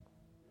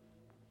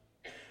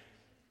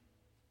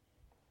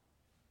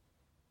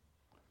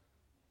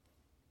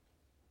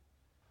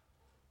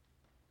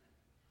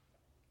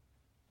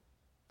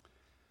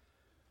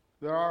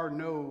There are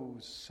no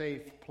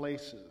safe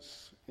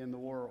places in the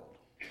world.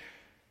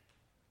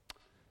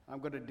 I'm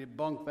going to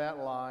debunk that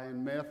lie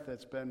and myth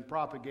that's been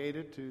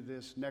propagated to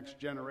this next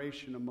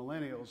generation of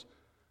millennials.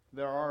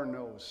 There are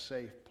no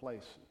safe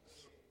places.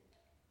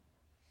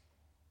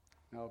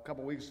 Now, a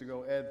couple weeks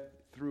ago, Ed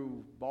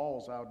threw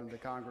balls out in the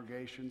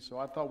congregation, so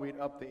I thought we'd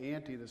up the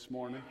ante this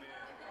morning.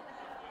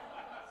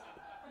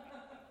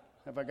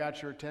 Have I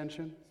got your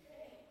attention?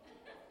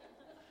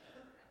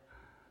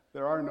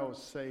 There are no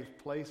safe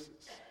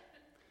places.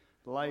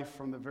 Life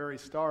from the very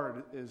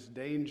start is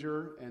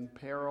danger and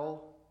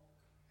peril,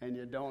 and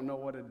you don't know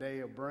what a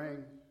day will bring.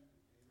 Amen.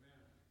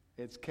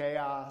 It's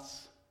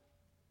chaos,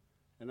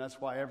 and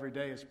that's why every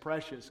day is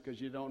precious,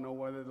 because you don't know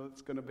whether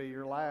it's going to be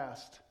your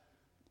last.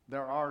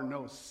 There are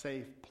no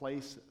safe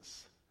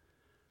places.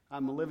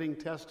 I'm a living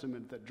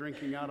testament that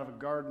drinking out of a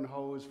garden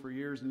hose for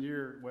years and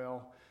years,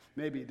 well,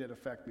 maybe it did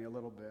affect me a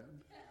little bit.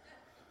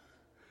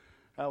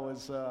 I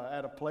was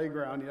at a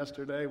playground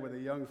yesterday with a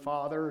young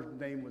father. His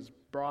name was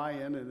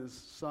Brian, and his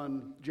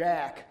son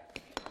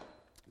Jack.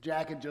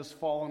 Jack had just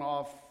fallen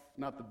off,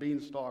 not the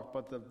beanstalk,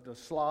 but the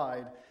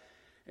slide,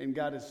 and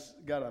got a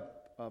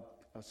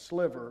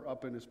sliver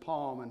up in his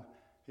palm, and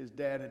his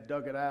dad had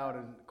dug it out,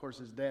 and of course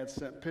his dad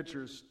sent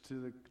pictures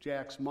to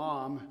Jack's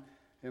mom,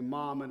 and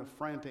Mom, in a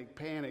frantic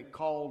panic,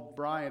 called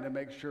Brian to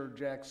make sure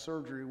Jack's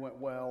surgery went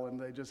well, and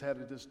they just had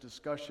this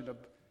discussion of,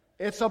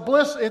 it's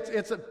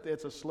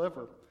a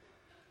sliver.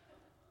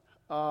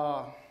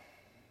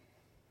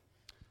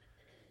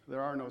 There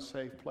are no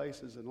safe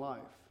places in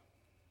life.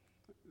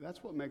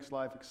 That's what makes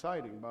life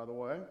exciting, by the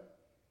way.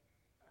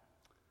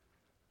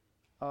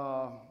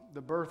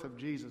 The birth of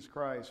Jesus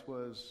Christ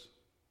was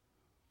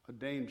a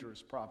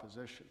dangerous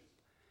proposition.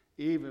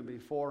 Even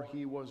before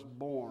he was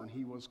born,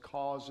 he was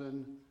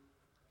causing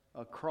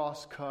a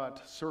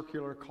cross-cut,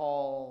 circular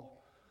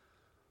call,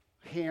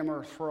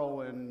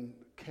 hammer-throwing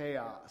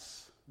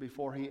chaos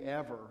before he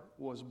ever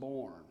was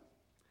born.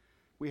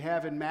 We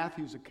have in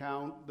Matthew's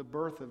account the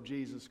birth of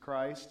Jesus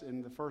Christ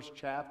in the first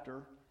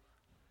chapter,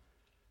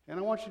 and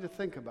I want you to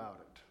think about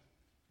it.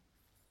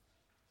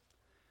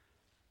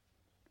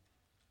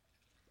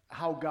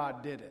 How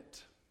God did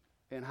it,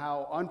 and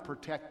how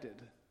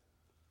unprotected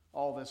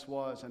all this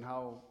was, and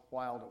how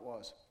wild it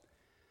was.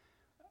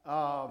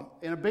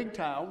 In a big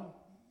town,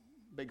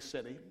 big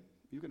city,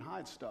 you can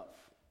hide stuff.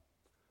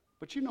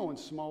 But you know, in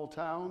small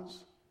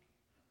towns,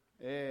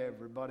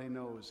 everybody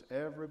knows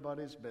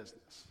everybody's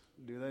business.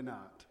 Do they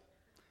not?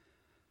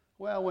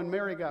 Well, when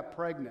Mary got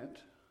pregnant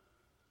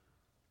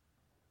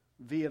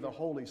via the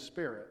Holy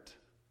Spirit,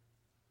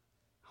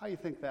 how do you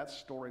think that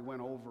story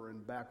went over in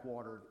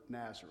backwater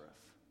Nazareth?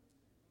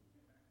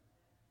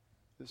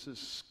 This is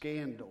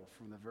scandal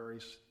from the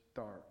very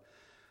start.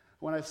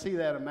 When I see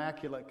that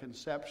Immaculate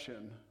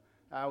Conception,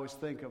 I always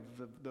think of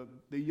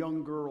the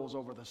young girls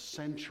over the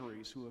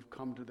centuries who have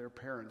come to their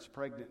parents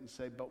pregnant and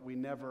say, but we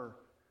never...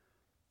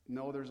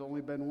 No, there's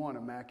only been one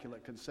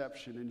Immaculate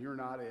Conception, and you're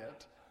not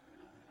it.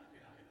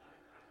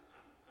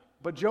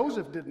 But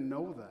Joseph didn't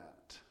know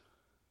that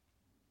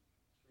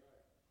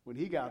when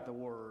he got the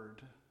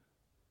word.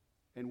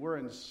 And we're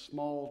in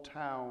small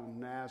town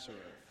Nazareth.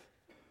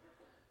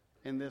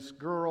 And this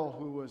girl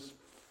who was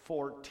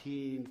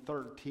 14,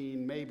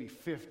 13, maybe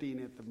 15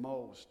 at the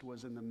most,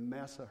 was in the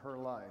mess of her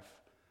life.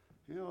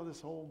 You know,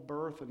 this whole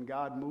birth and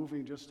God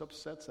moving just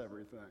upsets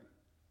everything.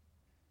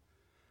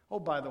 Oh,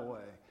 by the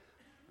way,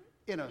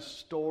 in a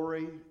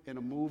story, in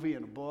a movie,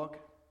 in a book,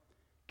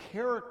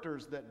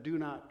 characters that do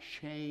not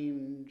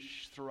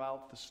change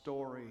throughout the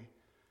story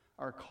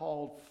are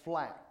called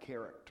flat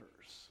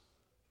characters.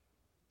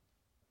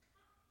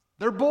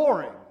 They're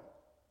boring.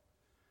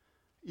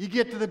 You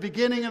get to the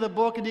beginning of the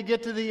book and you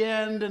get to the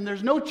end, and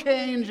there's no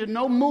change and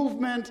no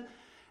movement,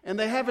 and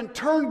they haven't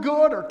turned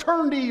good or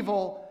turned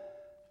evil.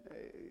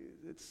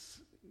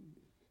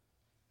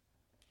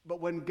 But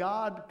when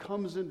God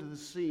comes into the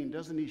scene,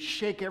 doesn't he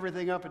shake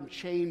everything up and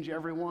change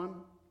everyone?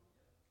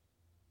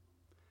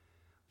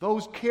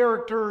 Those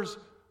characters,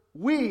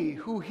 we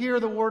who hear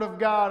the word of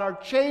God, are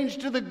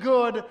changed to the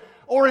good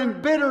or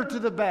embittered to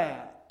the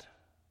bad.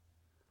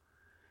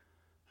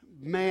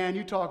 Man,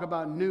 you talk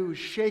about news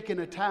shaking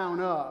a town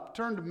up.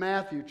 Turn to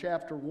Matthew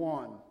chapter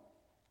 1.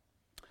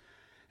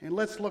 And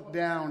let's look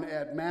down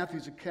at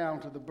Matthew's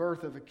account of the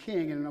birth of a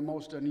king in a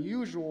most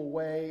unusual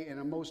way, in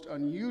a most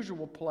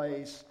unusual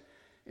place,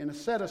 in a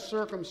set of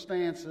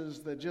circumstances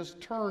that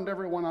just turned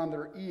everyone on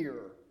their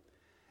ear.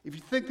 If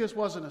you think this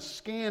wasn't a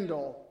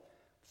scandal,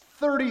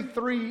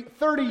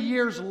 30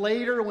 years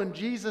later when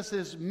Jesus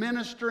is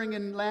ministering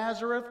in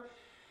Nazareth,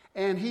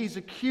 and he's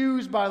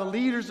accused by the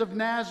leaders of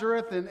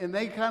Nazareth, and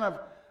they kind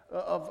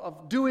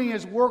of doing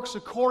his works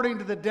according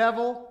to the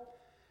devil,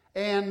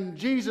 and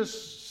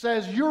Jesus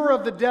says, you're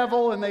of the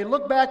devil, and they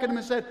look back at him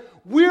and said,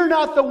 we're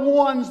not the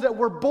ones that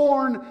were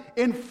born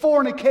in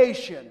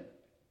fornication.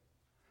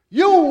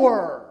 You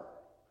were.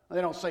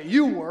 They don't say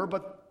you were,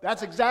 but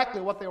that's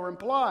exactly what they were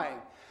implying.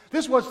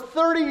 This was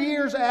 30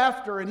 years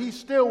after, and he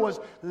still was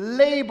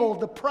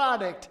labeled the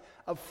product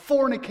of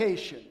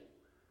fornication,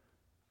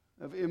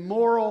 of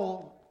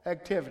immoral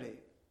activity.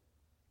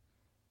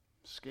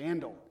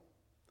 Scandal.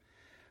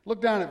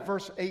 Look down at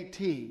verse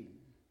 18.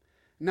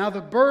 Now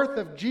the birth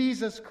of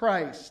Jesus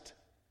Christ.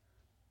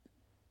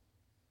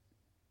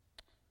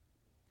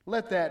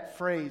 Let that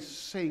phrase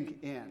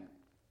sink in.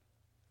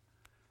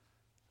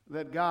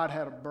 That God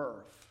had a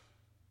birth.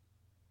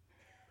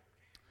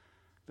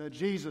 That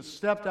Jesus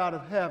stepped out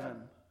of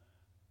heaven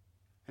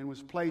and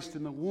was placed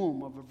in the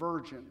womb of a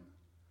virgin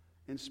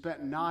and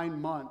spent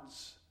 9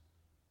 months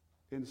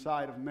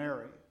inside of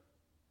Mary.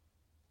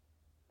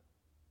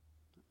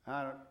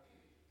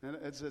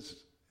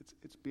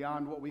 It's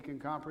beyond what we can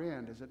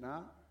comprehend, is it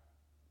not?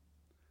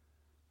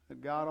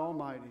 That God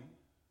Almighty.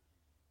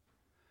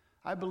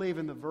 I believe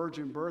in the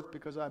virgin birth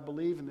because I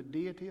believe in the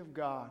deity of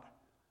God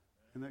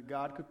and that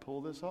God could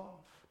pull this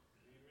off.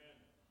 Amen.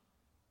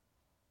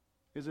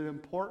 Is it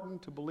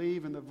important to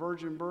believe in the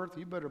virgin birth?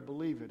 You better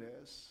believe it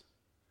is.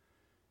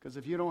 Because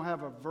if you don't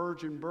have a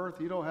virgin birth,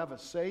 you don't have a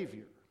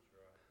Savior.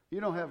 You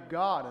don't have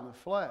God in the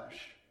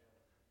flesh.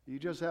 You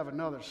just have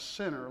another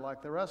sinner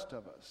like the rest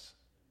of us.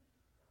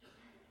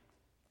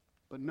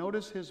 But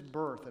notice his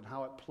birth and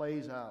how it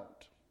plays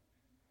out.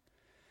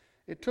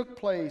 It took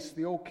place,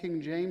 the old King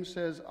James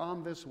says,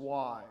 on this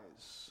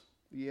wise.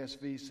 The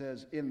ESV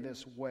says, in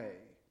this way.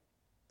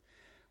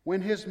 When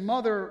his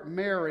mother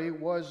Mary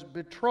was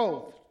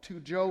betrothed to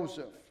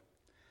Joseph.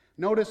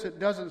 Notice it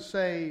doesn't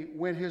say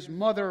when his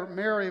mother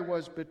Mary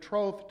was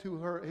betrothed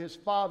to his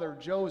father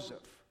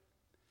Joseph.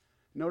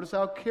 Notice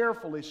how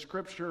carefully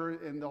Scripture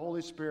and the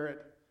Holy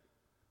Spirit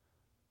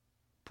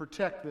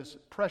protect this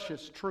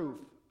precious truth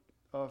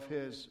of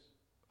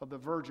the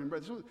virgin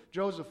birth.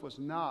 Joseph was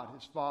not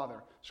his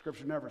father.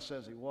 Scripture never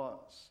says he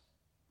was.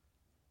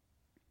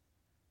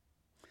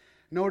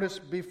 Notice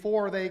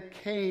before they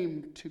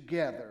came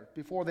together,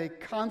 before they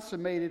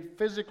consummated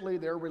physically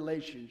their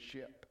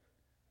relationship,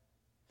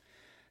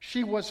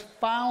 she was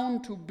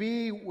found to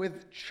be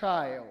with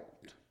child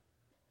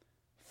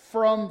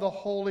from the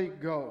Holy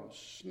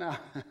Ghost. Now,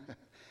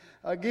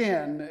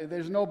 again,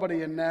 there's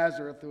nobody in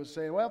Nazareth who was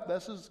saying, well,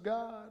 this is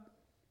God.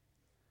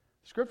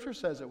 Scripture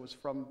says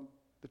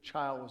the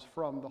child was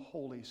from the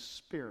Holy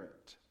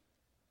Spirit.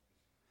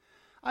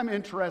 I'm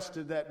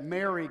interested that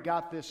Mary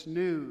got this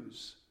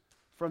news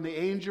from the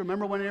angel.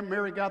 Remember when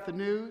Mary got the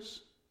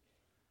news?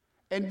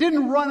 And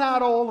didn't run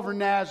out all over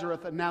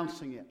Nazareth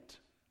announcing it.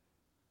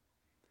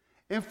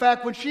 In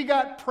fact, when she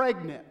got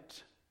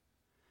pregnant,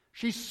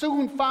 she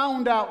soon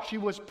found out she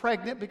was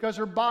pregnant because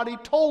her body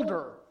told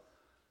her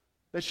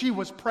that she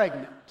was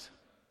pregnant.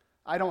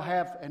 I don't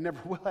have and never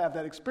will have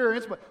that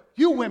experience, but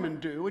you women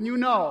do, and you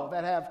know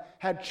that have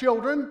had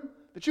children,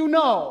 that you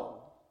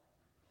know.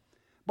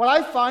 But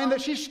I find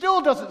that she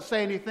still doesn't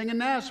say anything in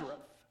Nazareth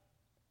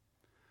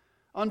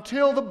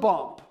until the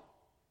bump.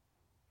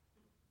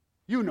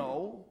 You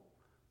know,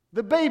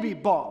 the baby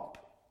bump.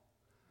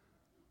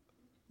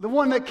 The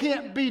one that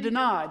can't be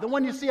denied. The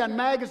one you see on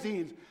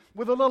magazines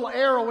with a little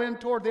arrow in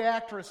toward the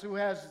actress who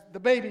has the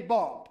baby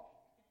bump.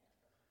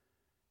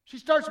 She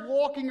starts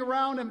walking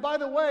around, and by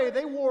the way,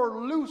 they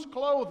wore loose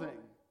clothing.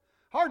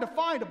 Hard to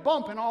find a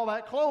bump in all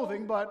that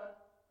clothing,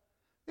 but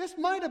this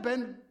might have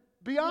been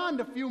beyond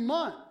a few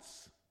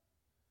months.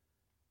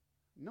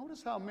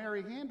 Notice how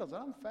Mary handles it.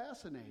 I'm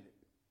fascinated.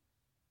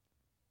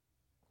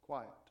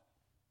 Quiet.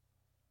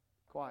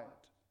 Quiet.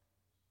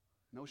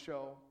 No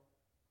show.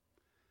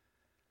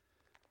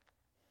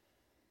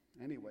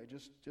 Anyway,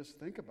 just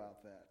think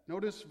about that.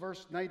 Notice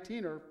verse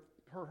 19, her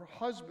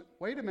husband,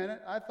 wait a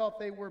minute, I thought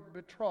they were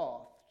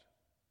betrothed.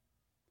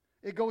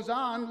 It goes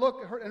on,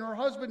 look, and her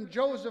husband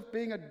Joseph,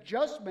 being a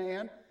just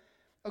man,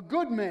 a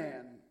good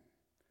man,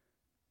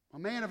 a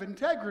man of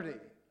integrity,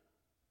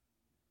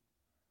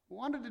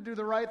 wanted to do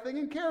the right thing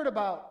and cared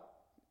about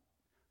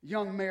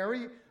young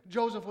Mary.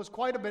 Joseph was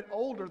quite a bit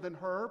older than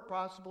her,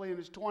 possibly in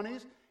his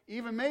 20s,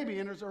 even maybe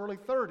in his early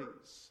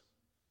 30s.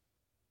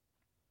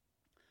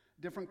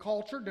 Different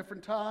culture,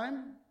 different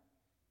time.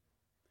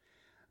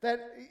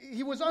 That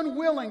he was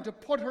unwilling to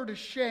put her to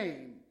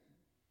shame.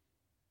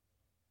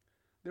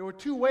 There were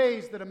two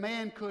ways that a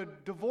man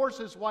could divorce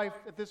his wife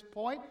at this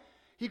point.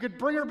 He could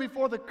bring her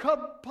before the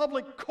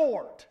public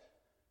court,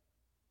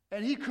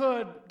 and he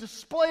could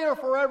display her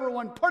for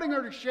everyone, putting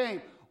her to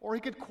shame. Or he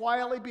could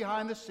quietly,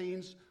 behind the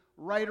scenes,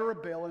 write her a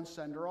bill and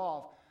send her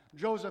off.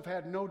 Joseph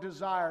had no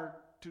desire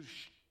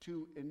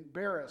to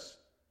embarrass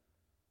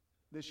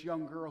this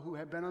young girl who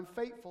had been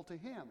unfaithful to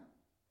him.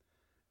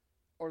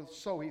 Or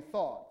so he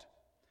thought.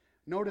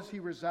 Notice he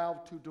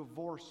resolved to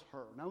divorce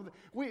her. Now,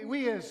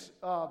 we as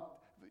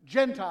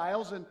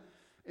Gentiles,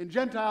 and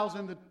Gentiles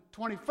in the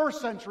 21st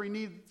century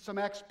need some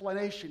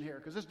explanation here,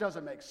 because this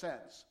doesn't make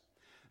sense.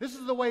 This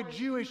is the way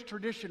Jewish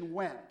tradition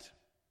went.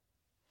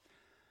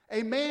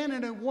 A man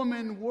and a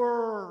woman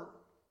were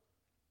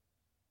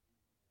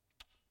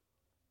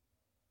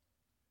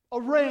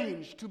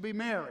arranged to be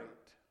married.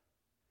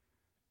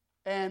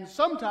 And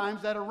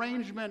sometimes that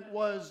arrangement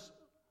was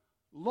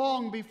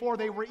long before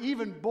they were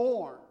even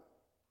born.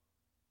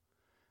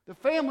 The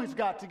families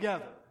got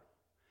together.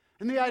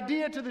 And the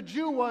idea to the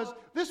Jew was,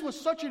 this was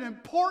such an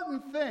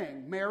important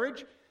thing,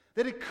 marriage,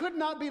 that it could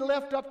not be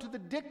left up to the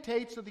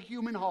dictates of the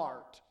human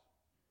heart.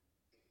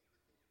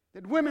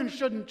 That women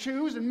shouldn't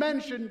choose and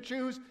men shouldn't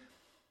choose.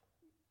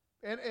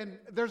 And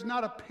there's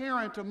not a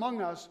parent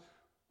among us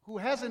who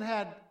hasn't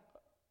had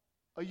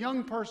a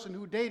young person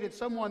who dated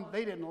someone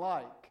they didn't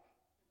like.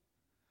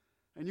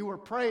 And you were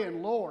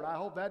praying, Lord, I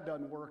hope that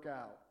doesn't work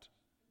out.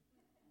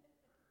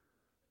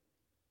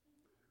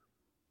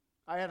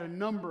 I had a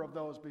number of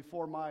those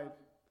before my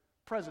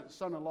present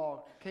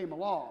son-in-law came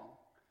along.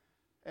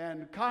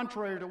 And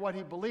contrary to what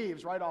he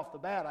believes, right off the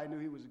bat, I knew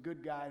he was a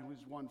good guy and was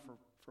one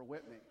for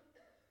Whitney.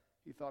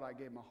 He thought I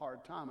gave him a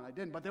hard time, and I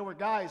didn't. But there were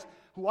guys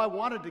who I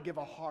wanted to give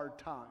a hard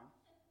time.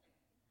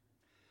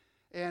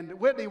 And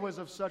Whitney was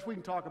of such, we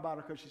can talk about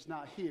her because she's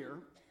not here.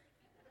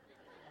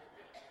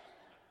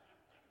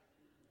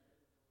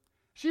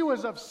 She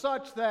was of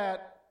such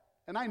that,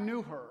 and I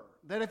knew her,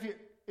 that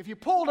if you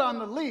pulled on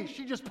the leash,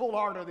 she just pulled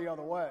harder the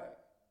other way.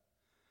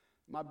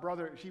 My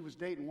brother, she was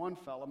dating one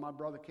fella. My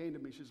brother came to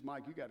me, she says,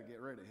 Mike, you got to get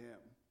rid of him.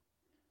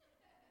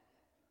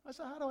 I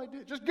said, how do I do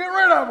it? Just get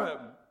rid of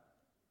him.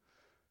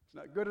 It's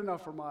not good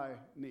enough for my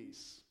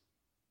niece.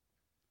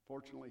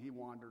 Fortunately, he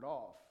wandered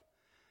off.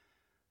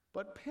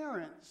 But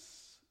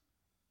parents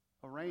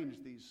arrange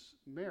these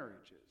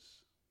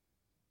marriages.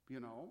 You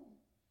know,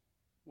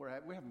 we're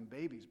having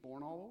babies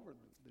born all over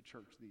the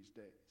church these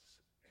days.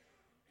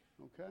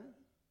 Okay?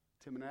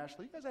 Tim and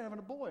Ashley, you guys are having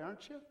a boy,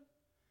 aren't you?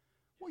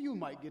 Well, you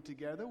might get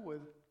together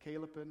with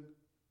Caleb and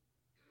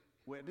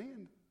Whitney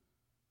and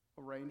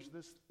arrange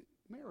this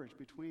marriage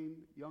between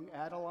young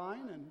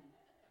Adeline and...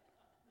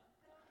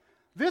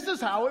 This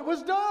is how it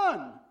was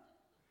done.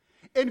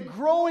 And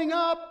growing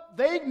up,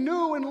 they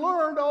knew and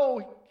learned,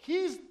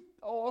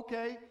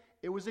 okay,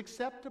 it was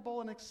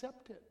acceptable and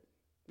accepted.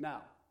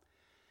 Now,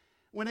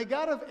 when they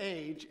got of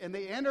age and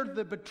they entered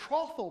the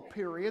betrothal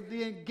period,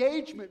 the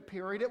engagement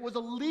period, it was a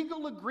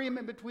legal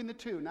agreement between the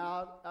two.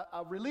 Now,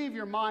 I'll relieve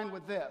your mind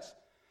with this.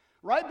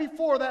 Right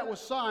before that was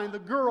signed, the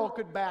girl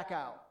could back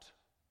out.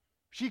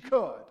 She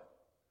could.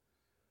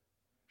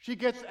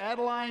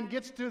 Adeline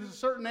gets to a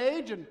certain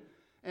age,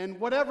 and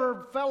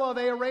whatever fellow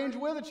they arranged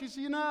with it, she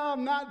said,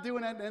 I'm not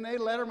doing it, and they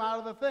let her out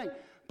of the thing.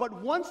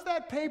 But once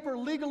that paper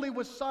legally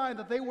was signed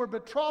that they were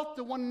betrothed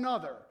to one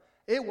another,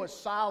 it was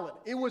solid.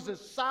 It was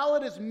as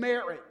solid as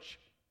marriage.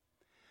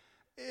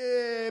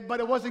 But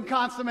it wasn't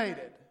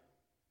consummated.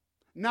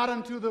 Not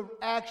until the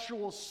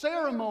actual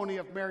ceremony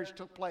of marriage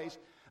took place.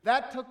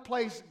 That took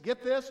place,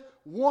 get this,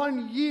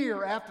 1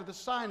 year after the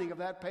signing of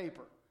that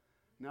paper.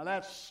 Now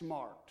that's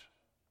smart.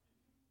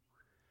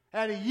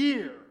 Had a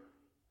year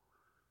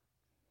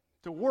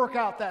to work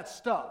out that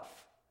stuff.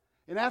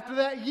 And after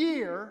that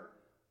year,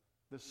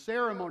 the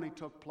ceremony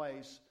took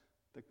place,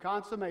 the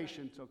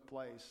consummation took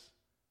place,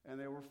 and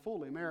they were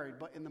fully married.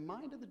 But in the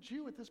mind of the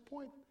Jew at this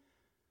point,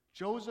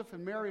 Joseph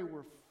and Mary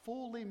were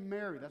fully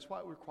married. That's why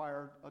it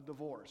required a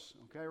divorce.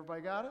 Okay,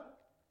 everybody got it?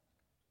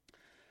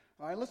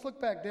 All right, let's look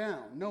back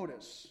down.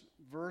 Notice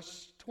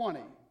verse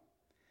 20.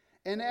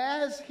 And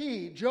as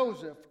he,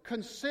 Joseph,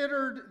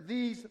 considered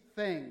these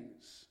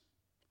things,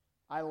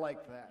 I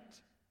like that.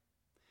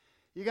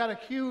 You got a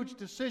huge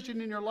decision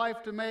in your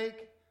life to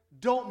make,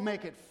 don't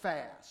make it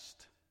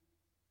fast.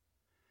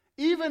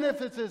 Even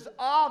if it's as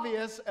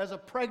obvious as a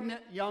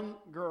pregnant young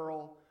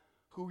girl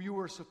who you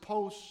were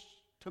supposed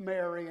to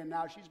marry and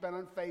now she's been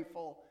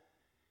unfaithful,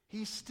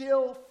 he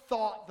still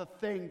thought the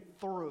thing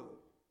through.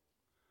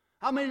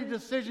 How many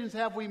decisions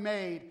have we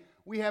made?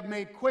 We have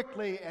made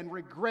quickly and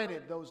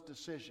regretted those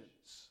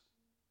decisions.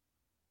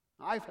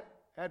 I've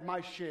had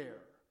my share.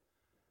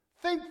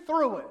 Think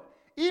through it.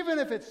 Even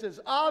if it's as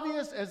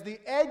obvious as the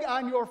egg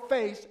on your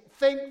face,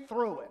 think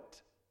through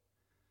it.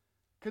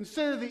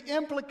 Consider the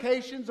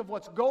implications of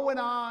what's going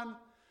on.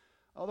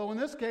 Although in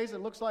this case,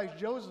 it looks like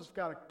Joseph's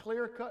got a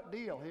clear-cut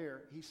deal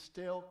here. He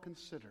still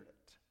considered it.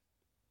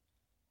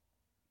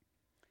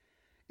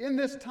 In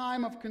this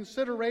time of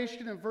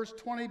consideration, in verse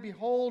 20,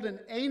 behold, an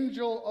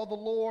angel of the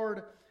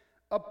Lord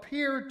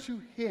appeared to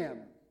him.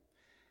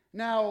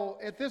 Now,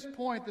 at this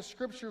point, the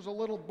scripture is a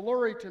little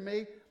blurry to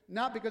me,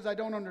 not because I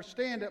don't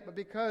understand it, but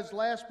because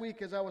last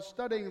week as I was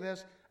studying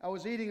this, I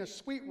was eating a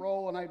sweet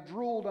roll and I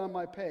drooled on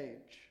my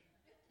page.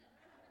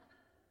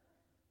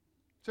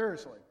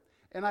 Seriously.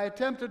 And I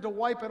attempted to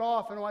wipe it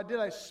off, and when I did,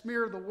 I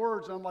smeared the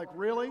words, and I'm like,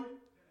 really?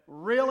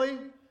 Really?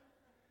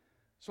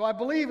 So I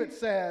believe it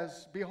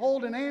says,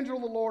 behold, an angel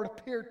of the Lord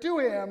appeared to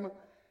him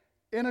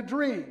in a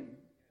dream.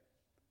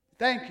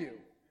 Thank you.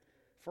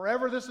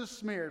 Forever this is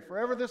smeared.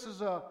 Forever this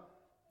is a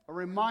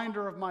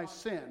reminder of my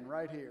sin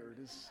right here.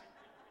 This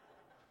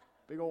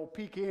big old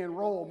pecan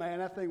roll, man,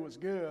 that thing was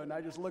good. And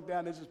I just looked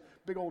down, there's this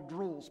big old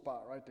drool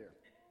spot right there.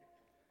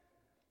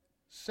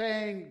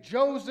 Saying,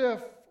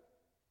 Joseph,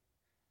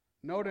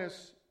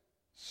 notice,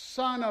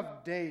 son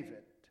of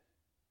David.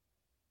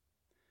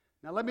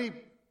 Now let me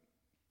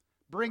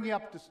bring you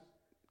up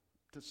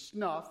to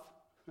snuff,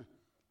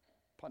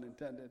 pun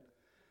intended,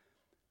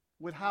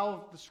 with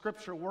how the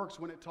scripture works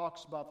when it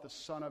talks about the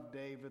son of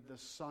David, the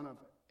son of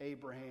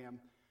Abraham.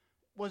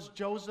 Was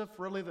Joseph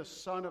really the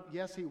son of?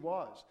 Yes, he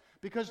was.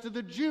 Because to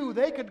the Jew,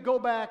 they could go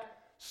back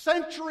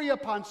century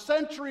upon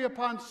century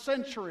upon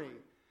century,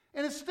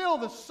 and it's still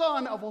the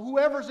son of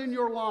whoever's in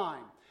your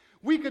line.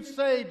 We could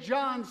say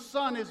John's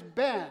son is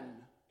Ben,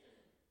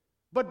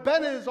 but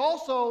Ben is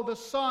also the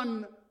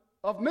son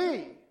of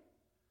me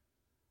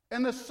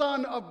and the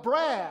son of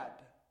Brad.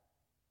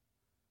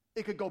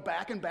 It could go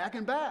back and back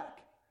and back.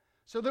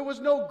 So there was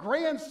no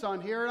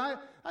grandson here, and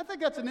I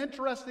think that's an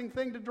interesting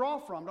thing to draw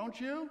from, don't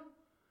you?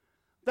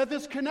 That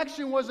this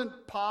connection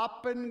wasn't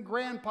Pop and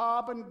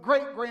Grandpop and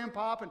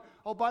Great-Grandpop, and,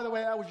 oh, by the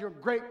way, that was your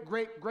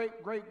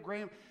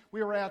great-great-great-great-grand.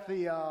 We were at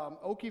the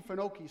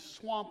Okefenokee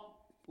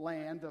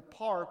Swampland, the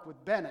park,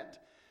 with Bennett,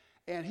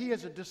 and he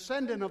is a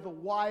descendant of the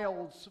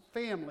Wilds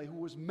family who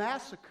was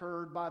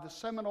massacred by the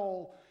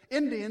Seminole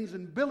Indians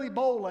and Billy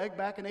Bowleg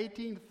back in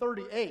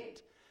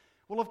 1838.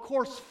 Well, of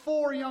course,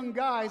 4 young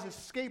guys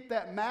escaped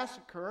that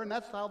massacre, and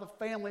that's how the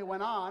family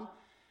went on.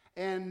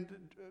 And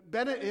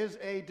Bennett is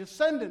a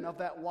descendant of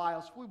that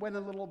Wilds. We went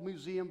in a little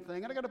museum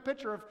thing, and I got a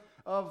picture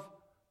of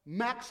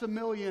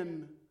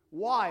Maximilian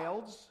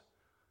Wilds,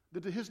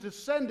 his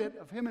descendant,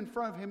 of him in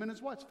front of him and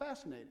his wife. It's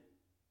fascinating.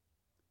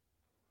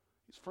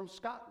 He's from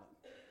Scotland.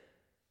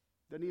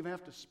 Didn't even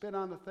have to spit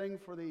on the thing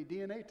for the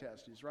DNA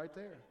test. He's right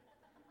there.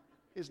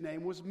 His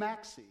name was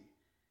Maxie,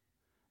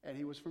 and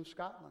he was from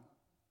Scotland.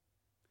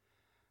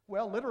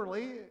 Well,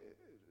 literally,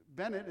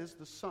 Bennett is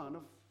the son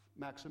of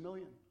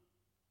Maximilian,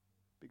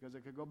 because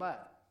it could go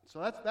back.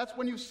 So that's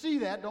when you see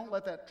that, don't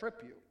let that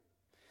trip you.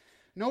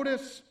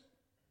 Notice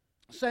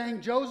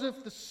saying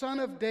Joseph, the son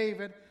of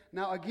David.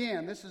 Now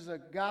again, this is a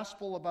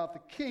gospel about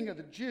the king of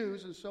the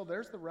Jews, and so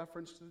there's the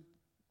reference to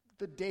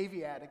the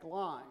Davidic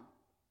line.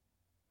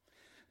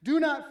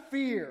 Do not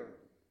fear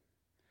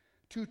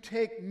to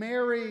take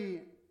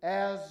Mary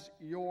as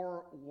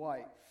your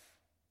wife.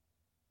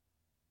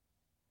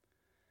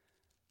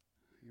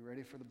 You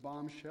ready for the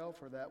bombshell?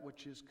 For that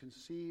which is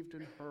conceived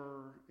in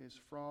her is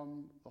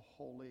from the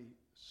Holy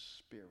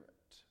Spirit.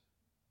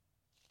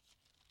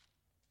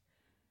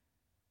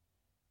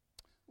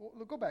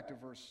 Well, go back to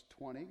verse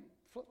 20.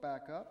 Flip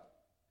back up.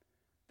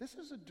 This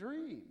is a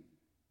dream.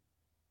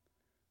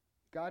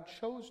 God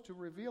chose to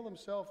reveal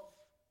himself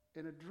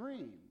in a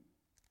dream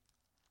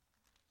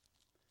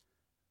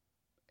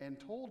and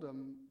told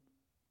him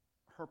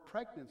her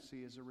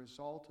pregnancy is a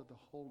result of the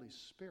Holy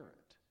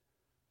Spirit.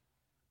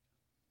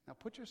 Now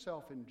put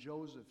yourself in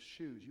Joseph's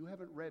shoes. You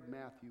haven't read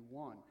Matthew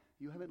 1.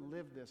 You haven't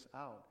lived this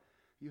out.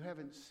 You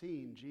haven't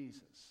seen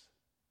Jesus.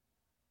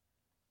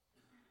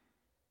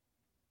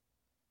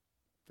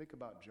 Think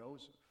about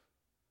Joseph.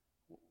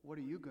 What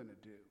are you going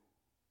to do?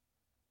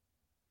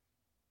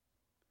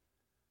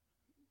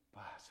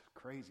 Wow, it's a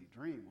crazy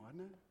dream,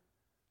 wasn't it?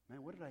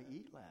 Man, what did I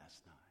eat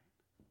last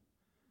night?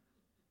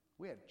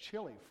 We had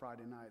chili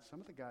Friday night.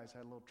 Some of the guys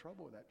had a little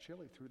trouble with that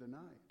chili through the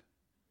night.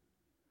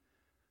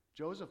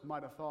 Joseph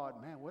might have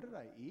thought, man, what did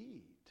I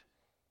eat?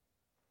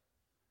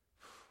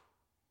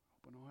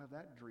 Hope I don't have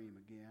that dream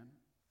again.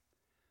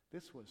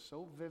 This was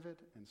so vivid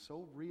and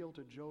so real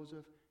to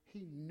Joseph,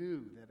 he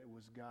knew that it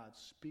was God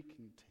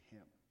speaking to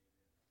him.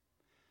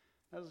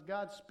 Now, does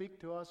God speak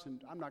to us?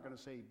 And I'm not going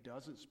to say he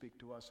doesn't speak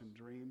to us in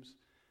dreams.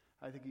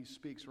 I think he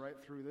speaks right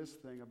through this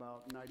thing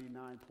about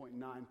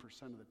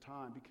 99.9% of the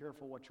time. Be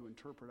careful what you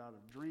interpret out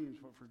of dreams.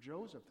 But for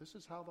Joseph, this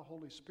is how the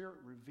Holy Spirit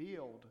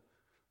revealed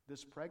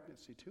this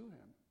pregnancy to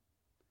him.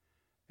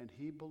 And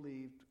he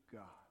believed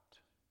God.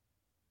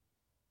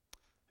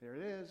 There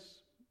it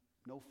is.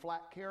 No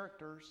flat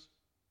characters.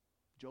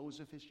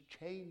 Joseph is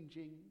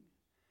changing.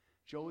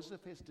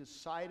 Joseph is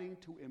deciding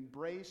to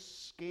embrace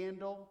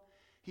scandal.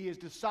 He is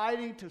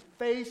deciding to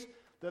face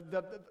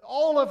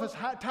all of his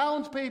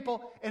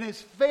townspeople and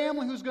his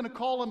family who's going to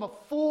call him a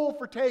fool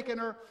for taking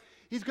her.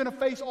 He's going to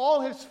face all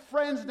his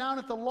friends down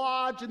at the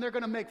lodge, and they're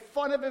going to make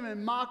fun of him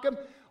and mock him.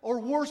 Or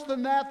worse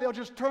than that, they'll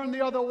just turn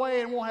the other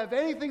way and won't have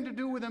anything to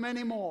do with him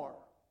anymore.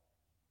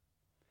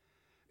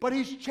 But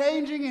he's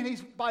changing,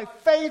 and by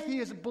faith, he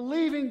is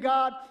believing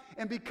God.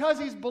 And because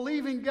he's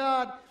believing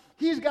God,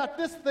 he's got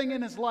this thing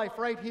in his life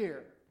right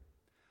here.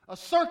 A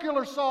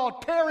circular saw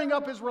tearing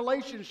up his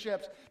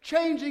relationships,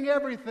 changing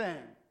everything.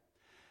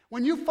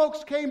 When you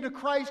folks came to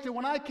Christ and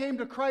when I came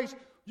to Christ,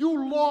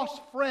 you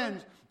lost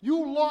friends.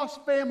 You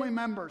lost family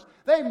members.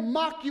 They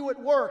mock you at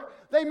work.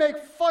 They make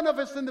fun of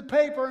us in the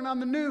paper and on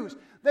the news.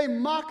 They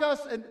mock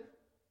us, and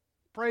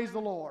praise the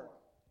Lord.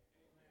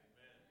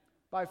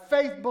 By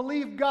faith,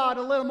 believe God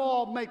and let them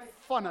all make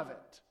fun of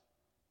it.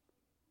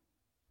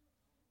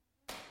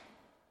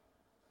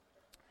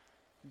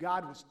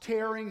 God was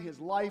tearing his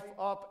life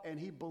up, and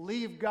he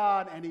believed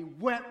God, and he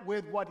went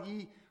with what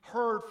he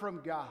heard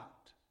from God.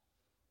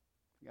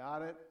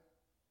 Got it?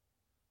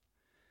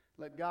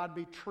 Let God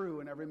be true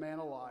and every man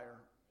a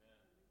liar.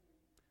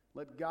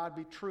 Let God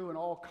be true and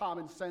all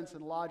common sense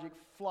and logic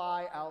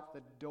fly out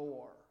the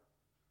door.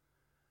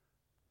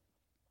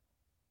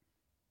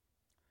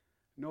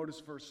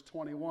 Notice verse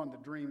 21, the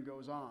dream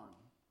goes on.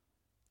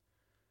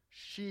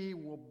 She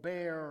will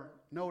bear,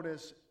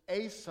 notice,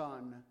 a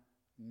son,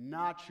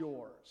 not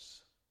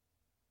yours.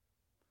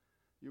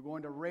 You're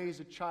going to raise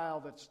a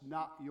child that's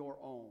not your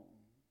own.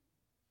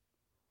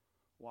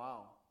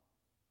 Wow.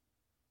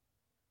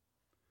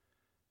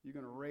 You're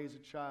going to raise a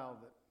child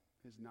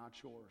that is not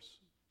yours.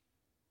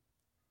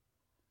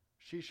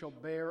 She shall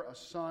bear a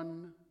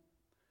son,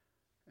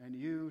 and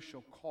you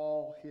shall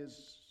call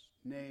his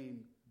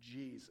name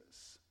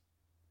Jesus.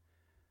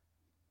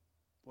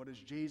 What is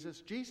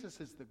Jesus?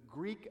 Jesus is the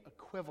Greek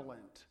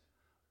equivalent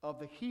of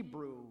the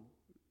Hebrew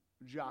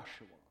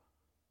Joshua.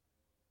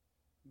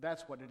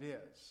 That's what it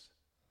is.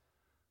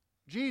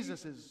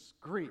 Jesus is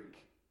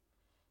Greek.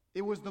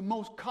 It was the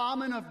most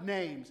common of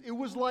names. It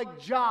was like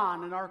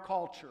John in our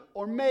culture,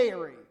 or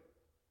Mary.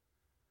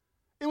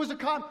 It was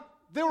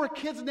there were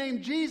kids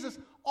named Jesus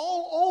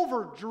all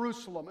over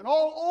Jerusalem and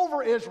all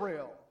over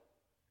Israel.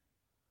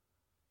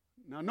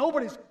 Now,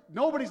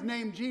 nobody's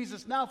named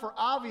Jesus now for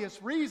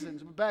obvious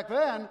reasons. But back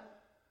then,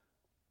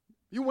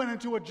 you went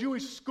into a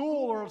Jewish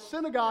school or a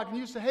synagogue and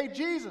you said, hey,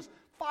 Jesus.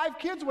 5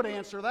 kids would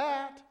answer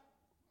that.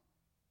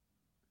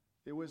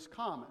 It was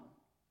common.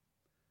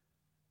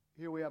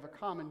 Here we have a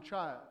common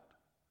child,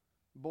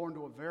 born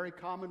to a very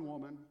common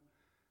woman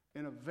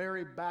in a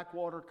very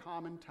backwater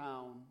common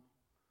town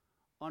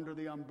under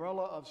the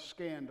umbrella of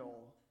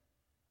scandal.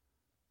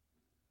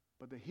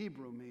 But the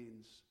Hebrew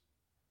means,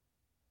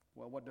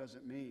 well, what does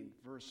it mean?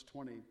 Verse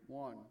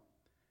 21,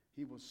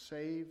 he will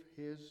save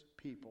his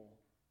people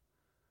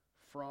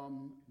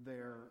from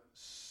their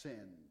sins.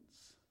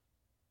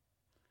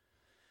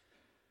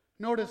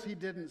 Notice he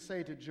didn't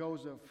say to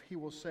Joseph, he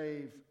will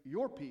save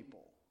your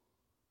people.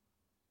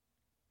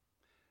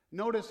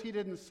 Notice he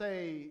didn't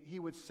say he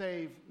would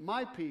save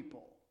my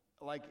people,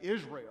 like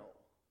Israel.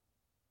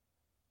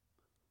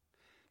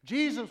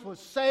 Jesus would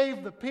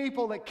save the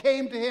people that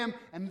came to him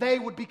and they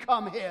would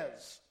become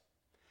his.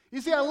 You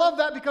see, I love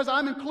that because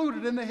I'm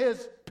included in the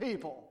his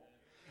people.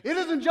 It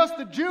isn't just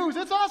the Jews,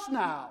 it's us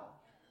now.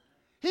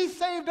 He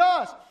saved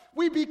us.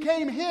 We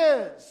became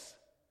his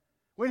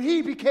when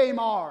he became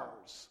ours.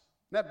 Isn't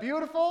that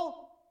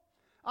beautiful?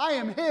 I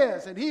am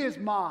his and he is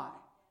mine.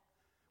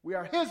 We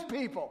are his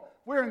people.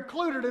 We're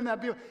included in that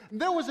people. And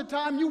there was a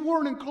time you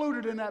weren't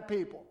included in that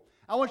people.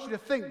 I want you to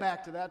think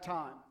back to that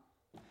time.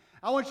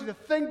 I want you to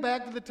think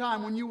back to the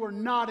time when you were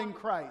not in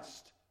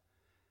Christ.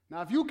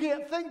 Now, if you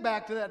can't think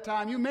back to that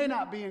time, you may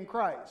not be in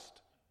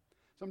Christ.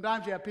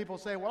 Sometimes you have people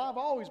say, well, I've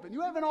always been.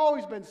 You haven't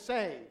always been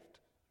saved.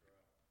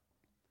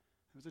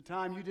 There was a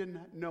time you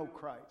didn't know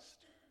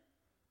Christ.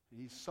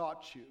 And he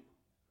sought you.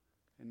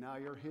 And now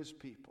you're his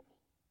people.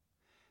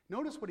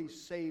 Notice what he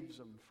saves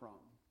them from.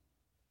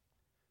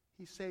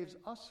 He saves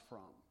us from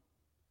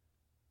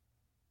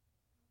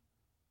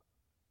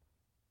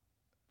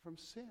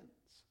sins.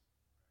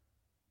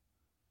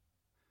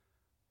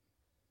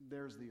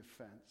 There's the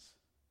offense.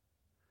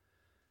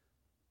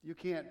 You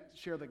can't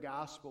share the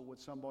gospel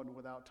with someone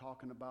without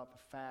talking about the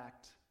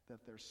fact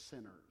that they're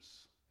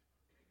sinners.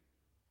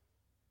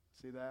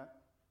 See that?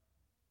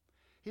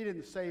 He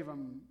didn't save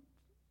them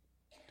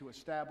to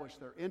establish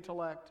their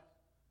intellect.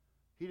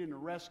 He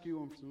didn't rescue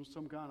them from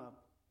some kind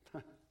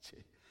of...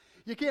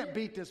 You can't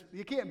beat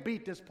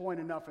this point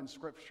enough in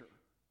Scripture.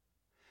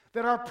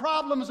 That our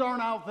problems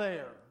aren't out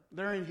there.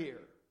 They're in here.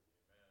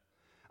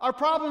 Our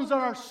problems are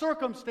our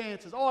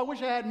circumstances. Oh, I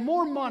wish I had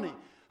more money.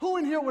 Who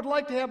in here would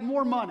like to have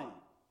more money?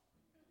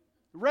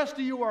 The rest of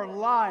you are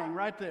lying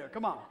right there.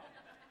 Come on.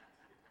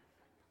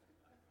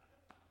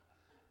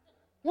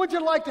 Wouldn't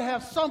you like to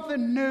have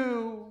something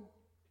new?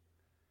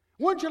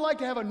 Wouldn't you like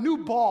to have a new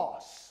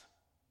boss?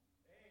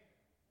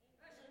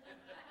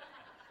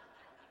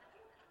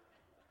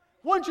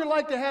 Wouldn't you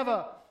like to have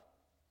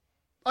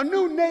a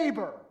new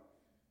neighbor?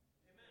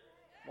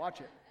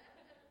 Watch it.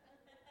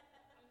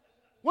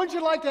 Wouldn't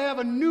you like to have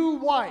a new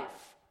wife?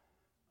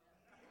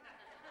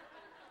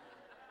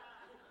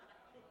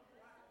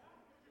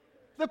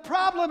 The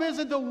problem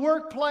isn't the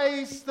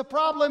workplace. The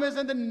problem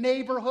isn't the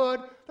neighborhood.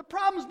 The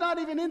problem's not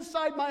even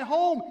inside my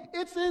home.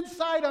 It's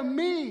inside of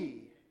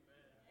me.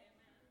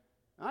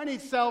 I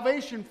need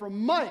salvation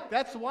from Mike.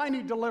 That's who I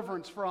need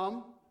deliverance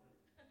from.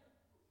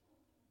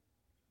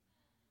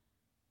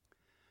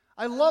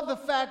 I love the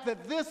fact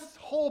that this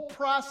whole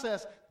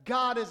process,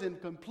 God is in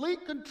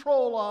complete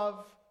control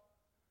of.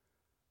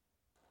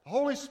 The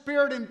Holy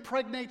Spirit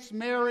impregnates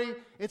Mary.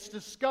 It's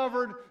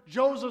discovered.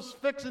 Joseph's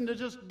fixing to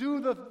just do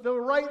the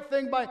right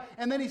thing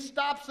and then he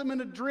stops him in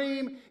a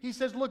dream. He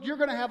says, look, you're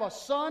going to have a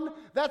son.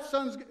 That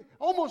son's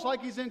almost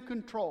like he's in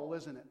control,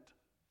 isn't it?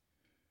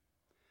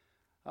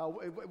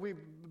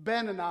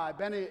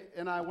 Benny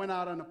and I went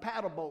out on a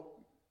paddle boat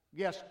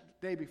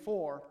day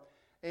before,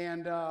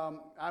 and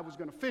I was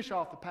going to fish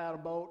off the paddle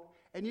boat.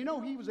 And you know,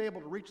 he was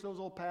able to reach those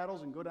old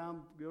paddles and go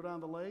down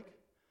the lake.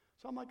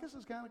 So I'm like, this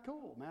is kind of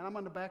cool, man. I'm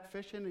on the back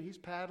fishing, and he's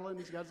paddling.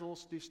 He's got his little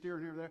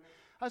steering here and there.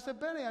 I said,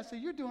 Benny,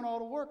 you're doing all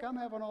the work. I'm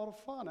having all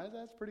the fun.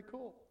 That's pretty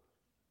cool.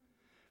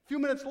 A few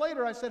minutes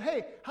later, I said,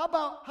 hey, how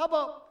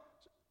about,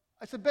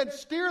 I said, Ben,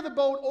 steer the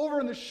boat over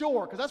in the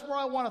shore, because that's where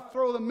I want to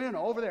throw the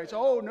minnow, over there. He said,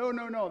 oh,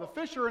 no. The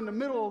fish are in the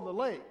middle of the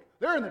lake.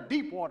 They're in the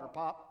deep water,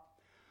 Pop.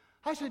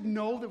 I said,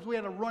 no, that we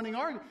had a running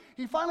argument.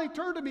 He finally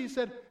turned to me and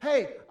said,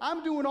 hey,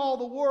 I'm doing all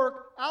the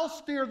work. I'll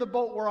steer the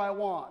boat where I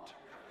want.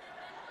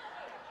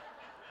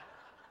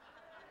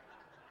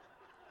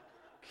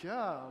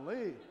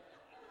 Golly.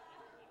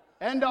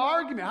 End of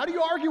argument. How do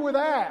you argue with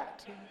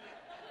that?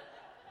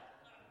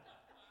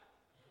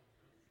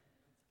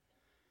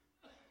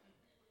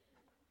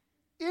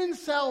 In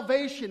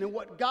salvation and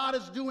what God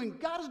is doing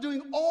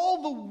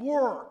all the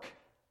work.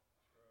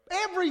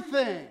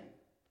 Everything.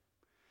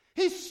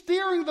 He's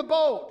steering the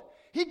boat.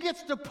 He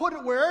gets to put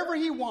it wherever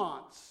he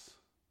wants.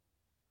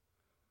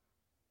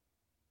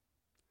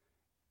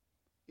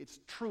 It's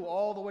true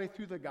all the way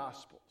through the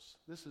Gospels.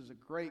 This is a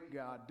great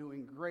God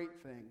doing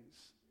great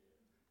things.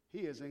 He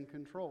is in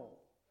control.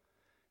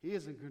 He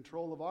is in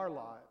control of our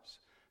lives.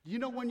 Do you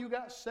know when you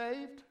got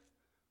saved?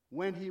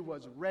 When he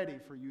was ready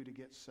for you to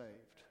get saved.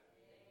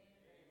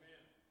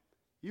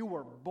 You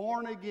were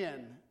born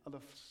again of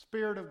the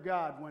Spirit of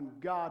God when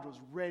God was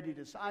ready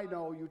to say, I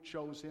know you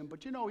chose him,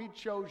 but you know he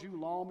chose you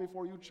long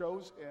before you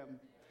chose him.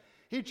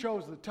 He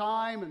chose the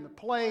time and the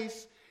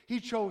place. He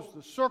chose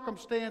the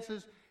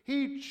circumstances.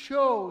 He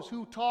chose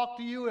who talked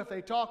to you, if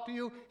they talked to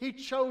you. He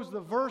chose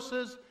the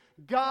verses.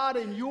 God,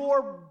 in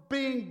your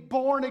being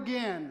born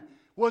again,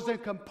 was in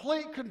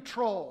complete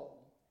control.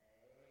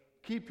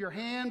 Keep your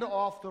hand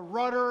off the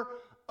rudder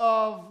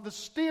of the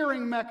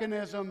steering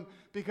mechanism,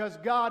 because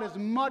God is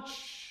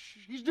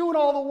he's doing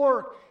all the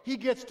work. He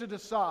gets to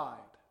decide.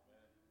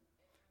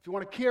 If you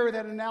want to carry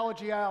that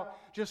analogy out,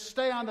 just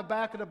stay on the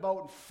back of the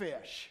boat and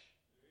fish.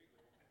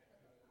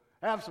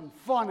 Have some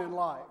fun in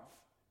life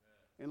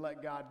and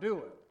let God do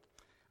it.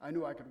 I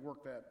knew I could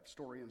work that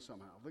story in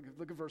somehow.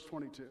 Look at verse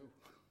 22.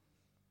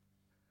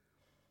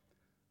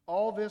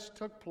 All this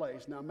took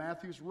place. Now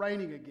Matthew's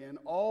writing again.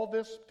 All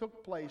this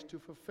took place to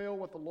fulfill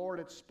what the Lord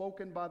had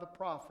spoken by the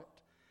prophet.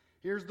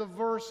 Here's the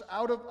verse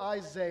out of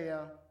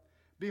Isaiah.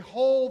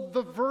 Behold,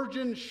 the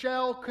virgin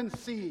shall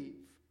conceive.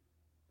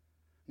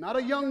 Not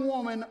a young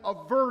woman, a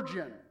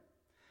virgin.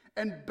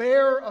 And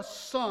bear a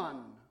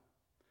son.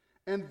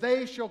 And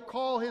they shall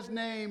call his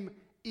name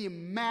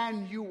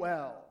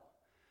Emmanuel.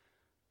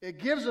 It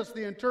gives us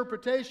the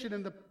interpretation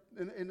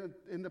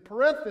in the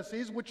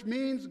parentheses, which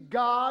means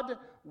God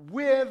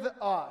with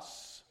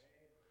us.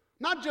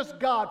 Not just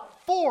God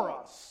for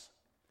us.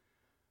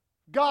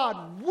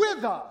 God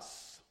with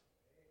us.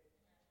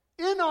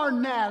 In our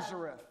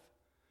Nazareth,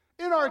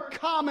 in our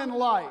common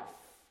life,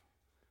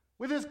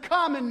 with his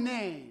common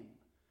name,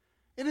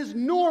 in his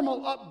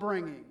normal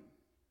upbringing.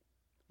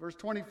 Verse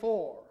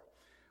 24,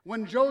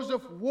 when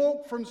Joseph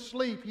woke from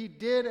sleep, he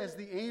did as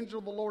the angel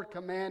of the Lord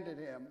commanded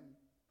him.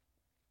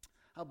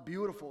 How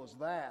beautiful is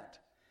that?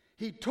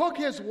 He took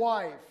his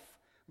wife.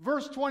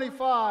 Verse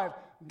 25,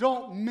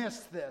 don't miss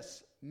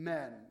this,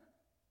 men.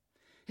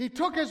 He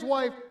took his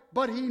wife,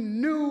 but he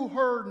knew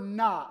her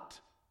not,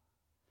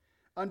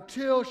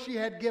 until she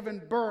had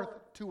given birth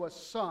to a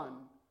son.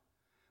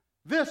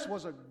 This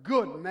was a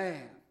good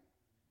man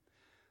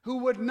who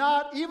would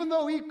not, even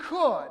though he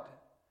could,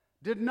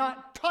 did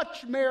not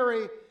touch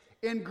Mary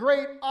in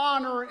great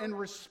honor and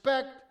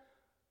respect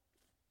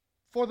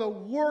for the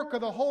work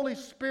of the Holy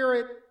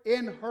Spirit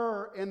in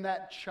her, in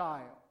that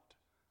child.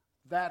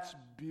 That's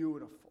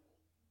beautiful.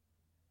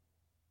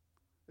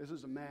 This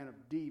is a man of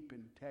deep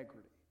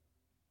integrity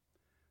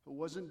who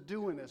wasn't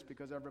doing this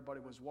because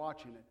everybody was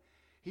watching it.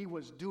 He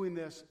was doing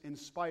this in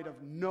spite of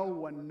no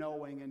one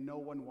knowing and no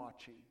one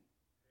watching.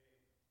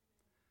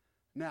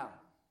 Now,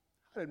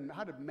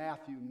 how did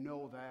Matthew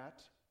know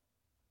that?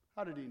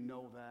 How did he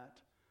know that?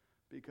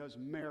 Because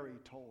Mary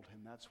told him,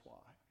 that's why.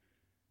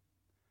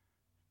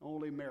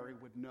 Only Mary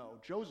would know.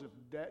 Joseph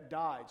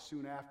died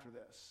soon after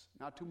this.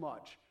 Not too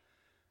much.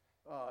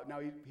 Now,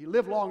 he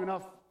lived long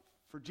enough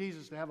for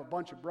Jesus to have a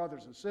bunch of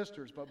brothers and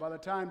sisters, but by the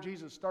time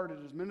Jesus started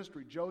his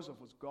ministry, Joseph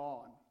was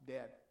gone,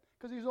 dead,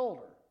 because he's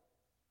older.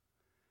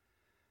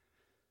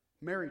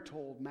 Mary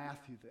told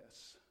Matthew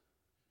this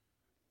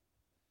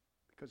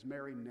because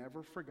Mary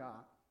never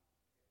forgot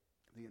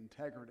the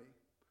integrity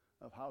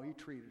of how he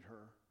treated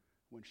her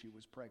when she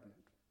was pregnant.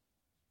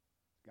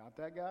 Got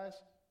that,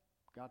 guys?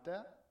 Got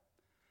that?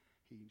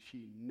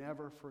 She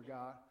never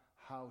forgot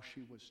how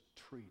she was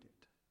treated.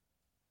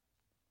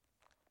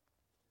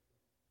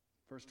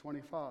 Verse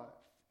 25.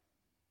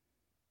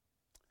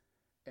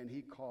 And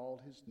he called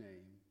his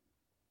name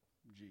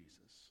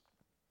Jesus.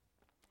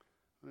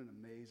 What an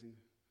amazing,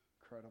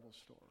 incredible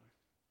story.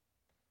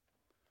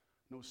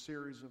 No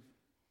series of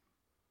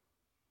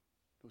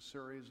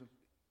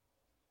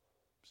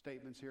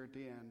statements here at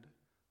the end.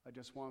 I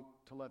just want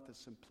to let the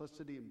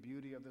simplicity and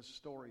beauty of this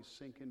story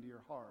sink into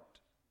your heart.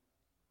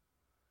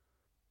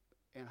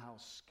 And how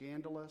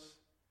scandalous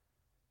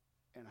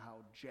and how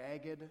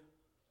jagged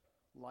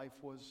life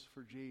was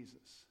for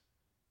Jesus,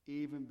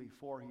 even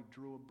before he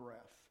drew a breath.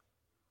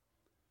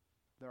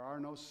 There are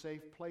no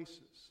safe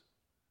places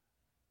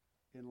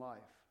in life.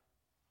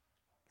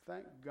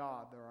 Thank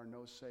God there are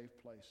no safe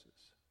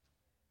places.